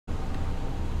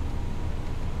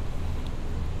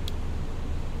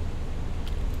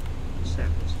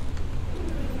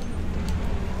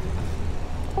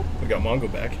got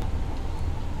Mongo back.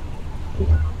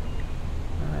 Oh,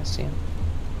 I see him.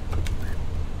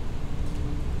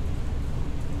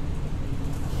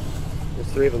 There's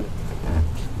 3 of them.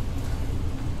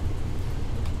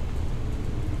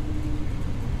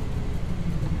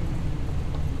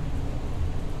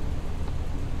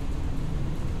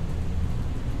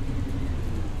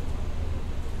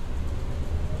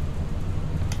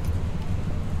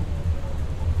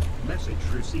 Message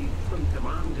received from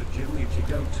Commander Jimmy to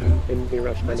go to Enemy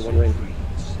rush down to message 1 ring.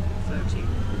 reads 13.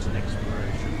 It's an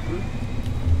exploration group.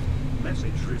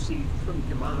 Message received from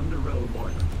Commander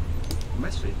Rollboy.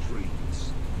 Message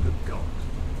reads, good God.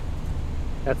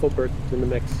 Ethelbert's in the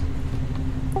mix.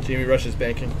 Jamie Rush is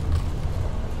banking.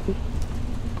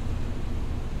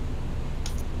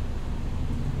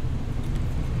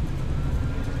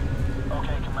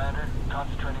 Okay, Commander.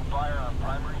 Concentrating fire on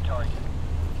primary target.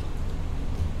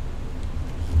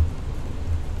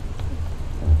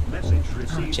 Message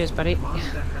received Oh, cheers, from buddy.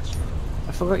 Commander Hassler.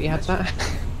 I forgot you had that.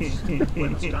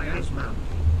 Buenos Dias, man.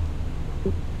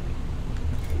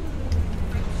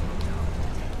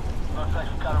 Looks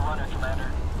like we've got a runner,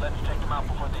 Commander. Let's take them out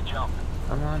before they jump.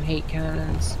 I'm on heat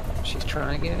cannons. She's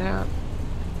trying to get out.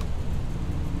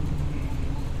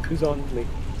 Who's on me?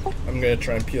 I'm gonna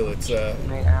try and peel its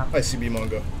Made out. ICB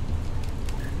Mongo.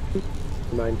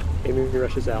 Mine. Enemy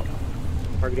rushes out.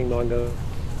 Targeting Mongo.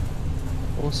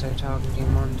 Also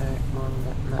targeting Mondo.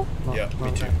 Yeah,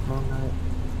 me too. Mondo.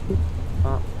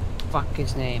 Oh, fuck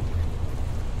his name.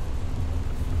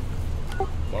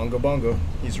 Mongo Bongo.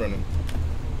 He's running.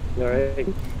 Alright.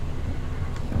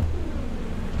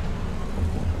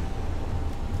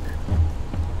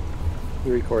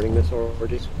 You recording this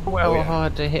orgy? Well, Oh, yeah.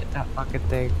 hard to hit that fucking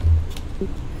thing.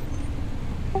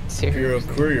 Imperial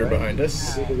Seriously. Courier behind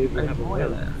us. I believe we have a win.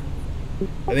 Smoiling.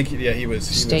 I think, yeah, he was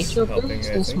State your helping, boots I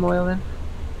in think. Smoiling.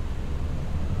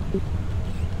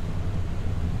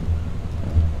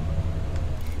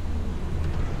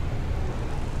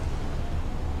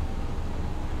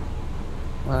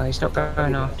 Well, he's not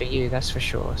going after you, that's for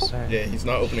sure, so... Yeah, he's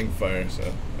not opening fire, so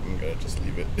I'm gonna just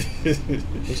leave it.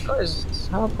 He's got his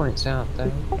hard points out,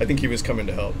 though. I think he was coming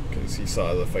to help because he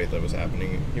saw the fight that was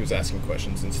happening. He was asking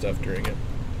questions and stuff during it.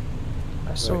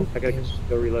 I saw... Right, I gotta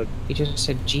go reload. He just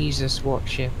said, Jesus, what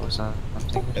ship or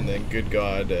something. And then, good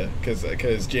God,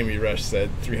 because Jamie Rush said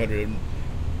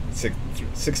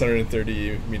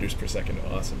 630 meters per second.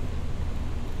 Awesome.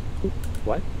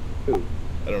 What? Who?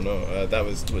 I don't know. That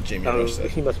was what Jamie Oh, Rush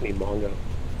said. he must mean Mongo.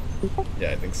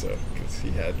 Yeah, I think so because he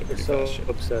had a They're pretty so fast ship.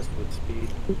 obsessed with speed.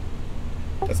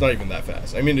 That's not even that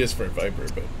fast. I mean, it is for a Viper,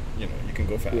 but you know, you can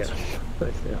go fast. Yeah.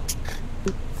 Yeah.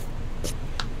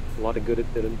 A lot of good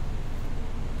it did him.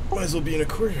 Might as well be in a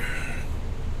courier.